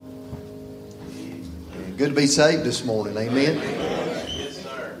Good to be saved this morning, amen?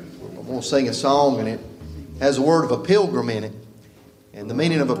 I'm going to sing a song and it has a word of a pilgrim in it. And the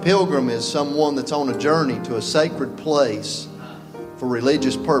meaning of a pilgrim is someone that's on a journey to a sacred place for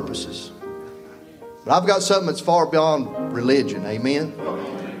religious purposes. But I've got something that's far beyond religion, amen?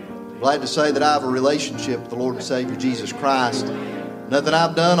 Glad to say that I have a relationship with the Lord and Savior Jesus Christ. Nothing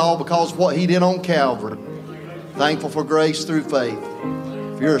I've done, all because of what He did on Calvary. Thankful for grace through faith.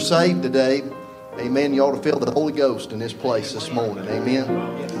 If you're saved today, amen, you ought to feel the Holy Ghost in this place this morning,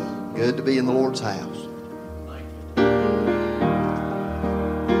 amen? Good to be in the Lord's house.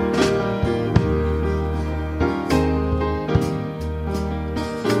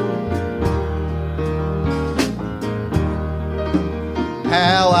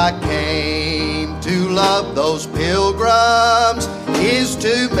 How I came to love those pilgrims is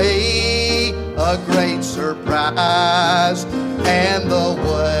to me a great surprise, and the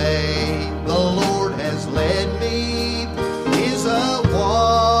way the Lord has led me is a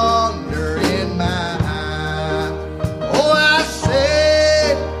wonder in my eye. Oh, I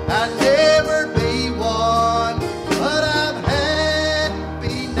said I'd never be one, but I'm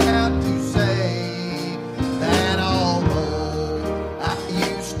happy now to say that although I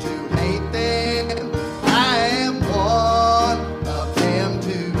used to hate them, I am one of them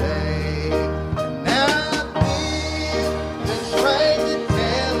today. And now I feel constrained to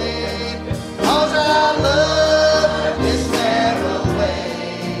tell it, 'cause I love this narrow way.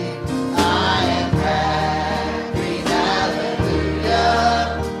 I am happy, hallelujah.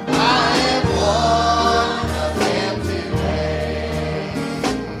 I am one of them today.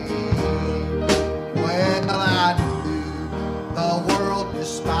 Well, I knew the world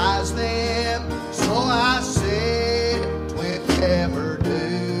despised them, so I said 'twould never do.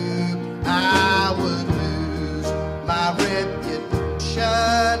 I would lose my reputation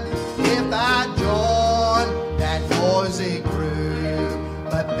if I joined that noisy crew.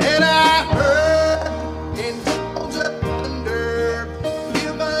 But then I heard in tones of thunder,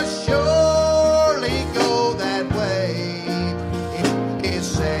 you must surely go that way. It is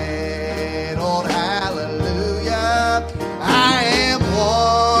settled, hallelujah. I am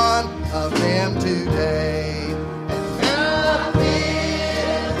one of them today. And now I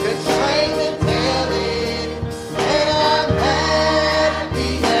feel constrained to tell it, and I'm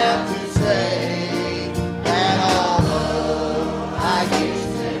happy now to say that although I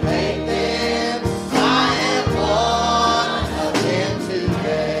used to hate them, I am one of them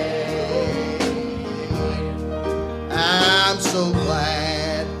today. I'm so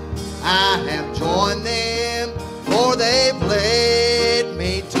glad I have